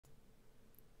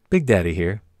Big Daddy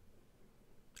here,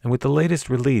 and with the latest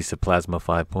release of Plasma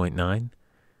 5.9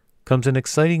 comes an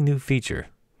exciting new feature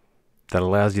that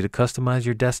allows you to customize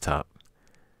your desktop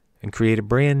and create a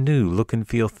brand new look and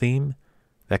feel theme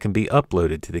that can be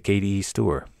uploaded to the KDE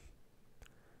store.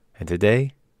 And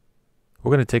today,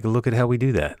 we're going to take a look at how we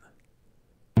do that.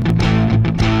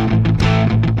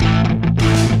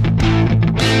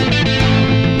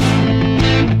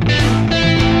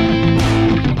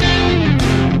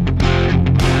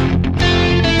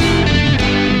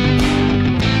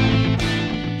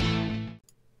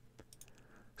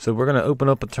 So we're going to open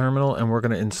up a terminal and we're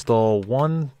going to install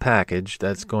one package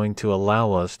that's going to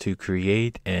allow us to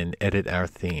create and edit our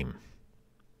theme.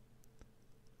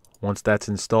 Once that's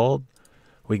installed,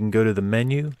 we can go to the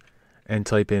menu and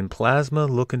type in Plasma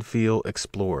Look and Feel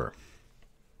Explorer.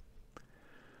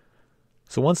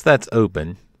 So once that's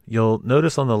open, you'll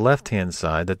notice on the left-hand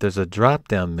side that there's a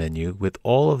drop-down menu with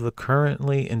all of the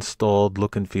currently installed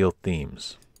look and feel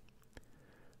themes.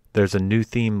 There's a new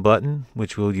theme button,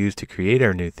 which we'll use to create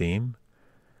our new theme,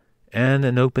 and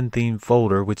an open theme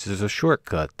folder, which is a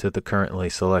shortcut to the currently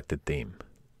selected theme.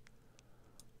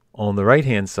 On the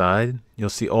right-hand side, you'll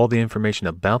see all the information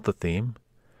about the theme,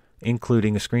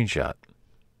 including a screenshot.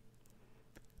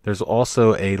 There's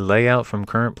also a layout from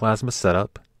current Plasma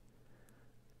setup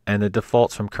and a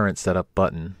defaults from current setup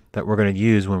button that we're going to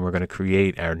use when we're going to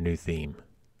create our new theme.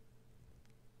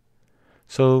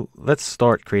 So let's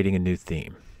start creating a new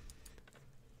theme.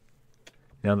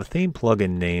 Now the theme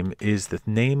plugin name is the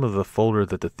name of the folder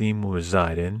that the theme will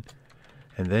reside in,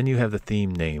 and then you have the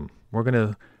theme name. We're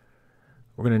gonna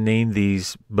name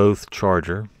these both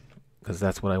Charger, because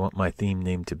that's what I want my theme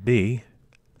name to be.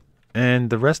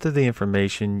 And the rest of the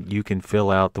information you can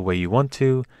fill out the way you want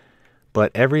to,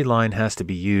 but every line has to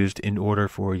be used in order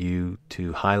for you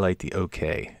to highlight the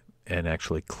OK and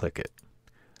actually click it.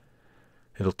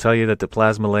 It'll tell you that the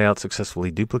Plasma layout successfully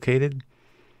duplicated,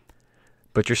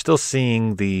 but you're still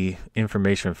seeing the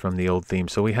information from the old theme,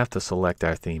 so we have to select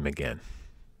our theme again.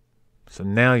 So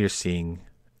now you're seeing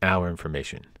our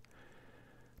information.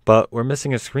 But we're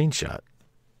missing a screenshot.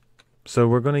 So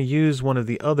we're going to use one of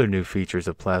the other new features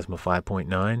of Plasma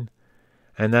 5.9,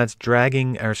 and that's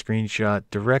dragging our screenshot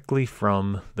directly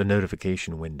from the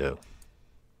notification window.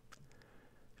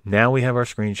 Now we have our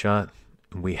screenshot,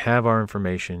 we have our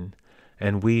information,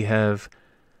 and we have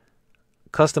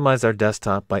customize our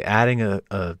desktop by adding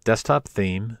a desktop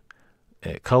theme,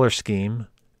 a color scheme,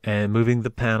 and moving the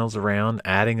panels around,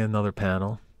 adding another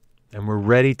panel, and we're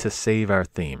ready to save our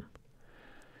theme.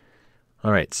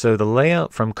 Alright, so the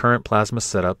layout from current Plasma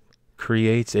setup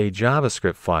creates a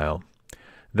JavaScript file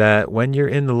that when you're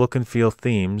in the look and feel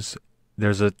themes,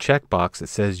 there's a checkbox that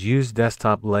says use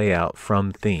desktop layout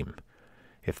from theme.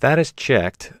 If that is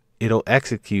checked, it'll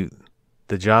execute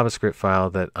the JavaScript file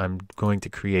that I'm going to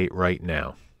create right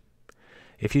now.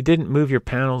 If you didn't move your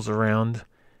panels around,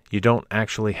 you don't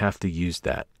actually have to use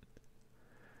that.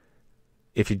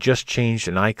 If you just changed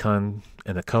an icon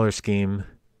and a color scheme,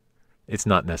 it's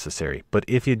not necessary. But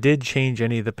if you did change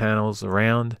any of the panels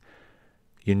around,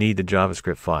 you need the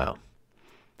JavaScript file.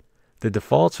 The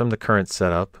defaults from the current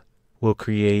setup will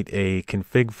create a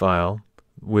config file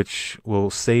which will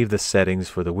save the settings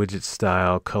for the widget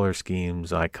style, color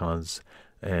schemes, icons,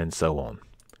 and so on.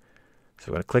 So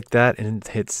we're going to click that and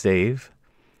hit save.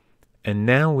 And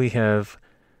now we have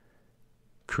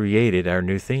created our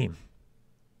new theme.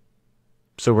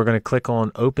 So we're going to click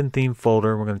on Open Theme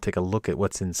Folder. We're going to take a look at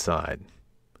what's inside.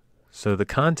 So the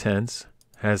contents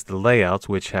has the layouts,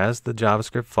 which has the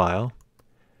JavaScript file.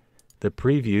 The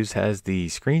previews has the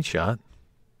screenshot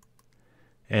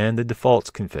and the defaults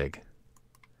config.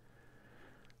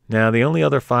 Now the only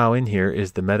other file in here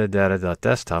is the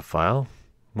metadata.desktop file,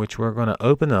 which we're going to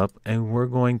open up and we're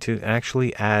going to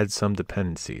actually add some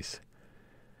dependencies.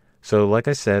 So like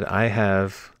I said, I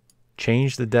have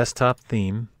changed the desktop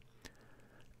theme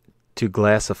to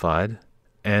glassified,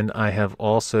 and I have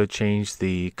also changed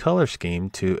the color scheme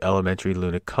to elementary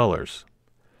Lunic colors.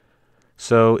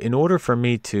 So in order for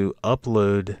me to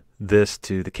upload this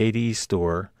to the KDE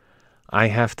store, I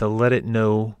have to let it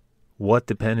know what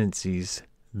dependencies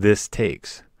this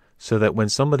takes, so that when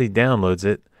somebody downloads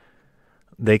it,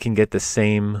 they can get the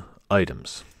same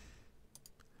items.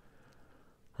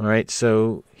 Alright,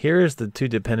 so here's the two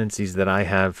dependencies that I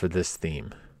have for this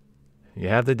theme. You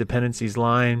have the dependencies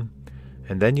line,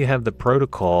 and then you have the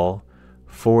protocol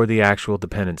for the actual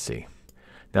dependency.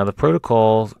 Now the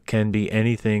protocol can be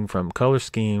anything from color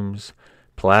schemes,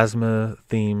 Plasma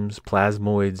themes,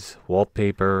 plasmoids,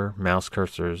 wallpaper, mouse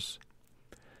cursors,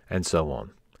 and so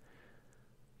on.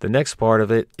 The next part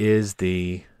of it is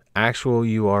the actual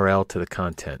URL to the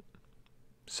content.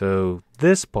 So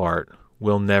this part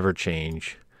will never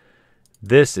change.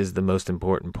 This is the most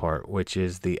important part, which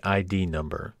is the ID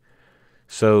number.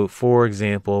 So for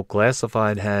example,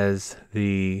 Classified has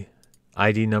the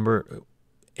ID number.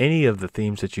 Any of the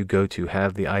themes that you go to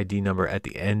have the ID number at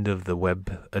the end of the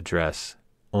web address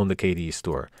on the KDE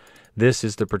store. This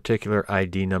is the particular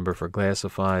ID number for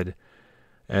Classified,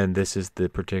 and this is the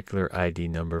particular ID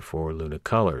number for Luna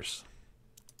Colors.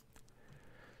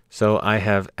 So I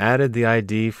have added the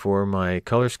ID for my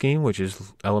color scheme, which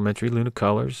is elementary Luna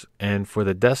Colors, and for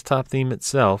the desktop theme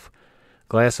itself,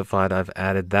 Classified, I've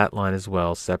added that line as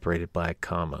well, separated by a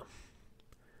comma.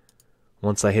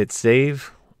 Once I hit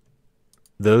save,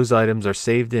 those items are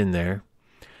saved in there,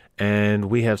 and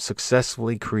we have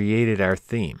successfully created our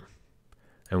theme.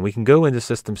 And we can go into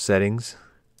System Settings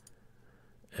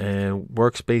and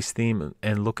Workspace Theme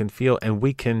and Look and Feel, and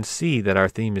we can see that our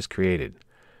theme is created.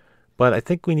 But I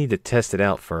think we need to test it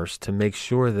out first to make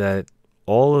sure that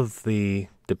all of the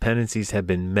dependencies have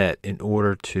been met in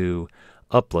order to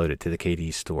upload it to the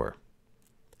KDE store.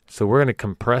 So we're going to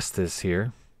compress this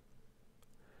here,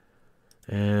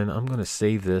 and I'm going to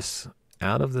save this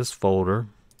out of this folder,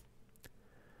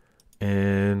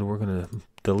 and we're going to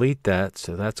delete that,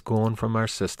 so that's gone from our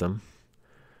system.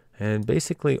 And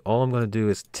basically all I'm going to do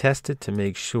is test it to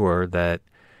make sure that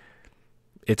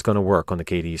it's going to work on the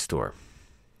KDE store.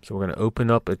 So we're going to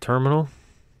open up a terminal,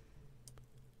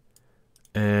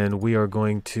 and we are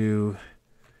going to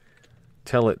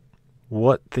tell it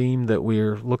what theme that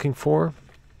we're looking for.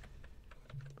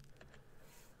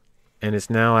 And it's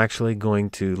now actually going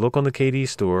to look on the KDE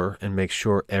store and make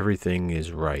sure everything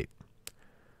is right.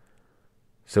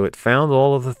 So it found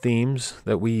all of the themes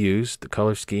that we used, the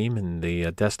color scheme and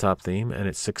the desktop theme, and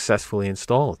it's successfully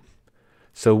installed.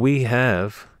 So we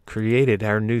have created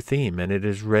our new theme, and it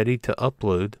is ready to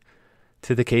upload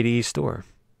to the KDE store.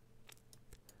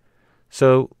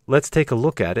 So let's take a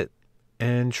look at it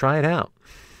and try it out.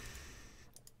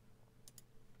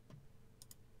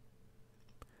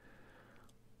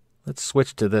 Let's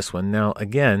switch to this one. Now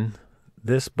again,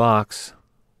 this box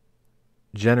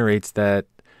generates that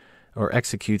or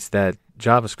executes that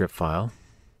JavaScript file.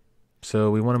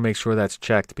 So we want to make sure that's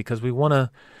checked because we want to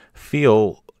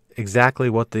feel exactly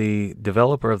what the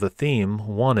developer of the theme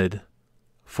wanted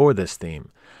for this theme.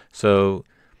 So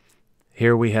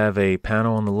here we have a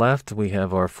panel on the left, we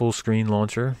have our full screen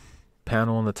launcher,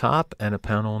 panel on the top, and a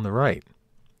panel on the right.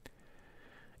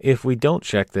 If we don't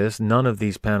check this, none of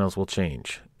these panels will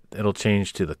change. It'll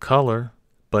change to the color,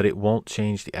 but it won't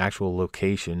change the actual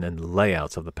location and the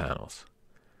layouts of the panels.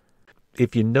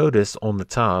 If you notice on the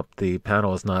top, the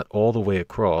panel is not all the way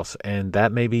across, and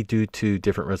that may be due to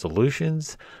different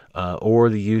resolutions or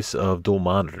the use of dual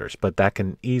monitors, but that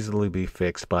can easily be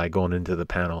fixed by going into the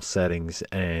panel settings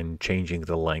and changing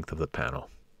the length of the panel.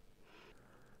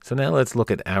 So now let's look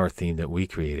at our theme that we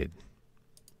created.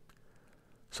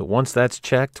 So once that's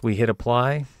checked, we hit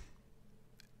apply,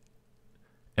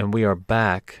 and we are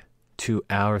back to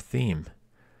our theme.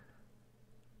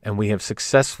 And we have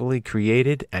successfully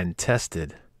created and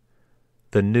tested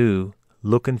the new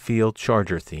look and feel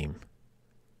charger theme.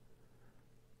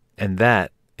 And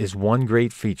that is one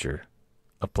great feature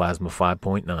of Plasma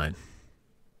 5.9.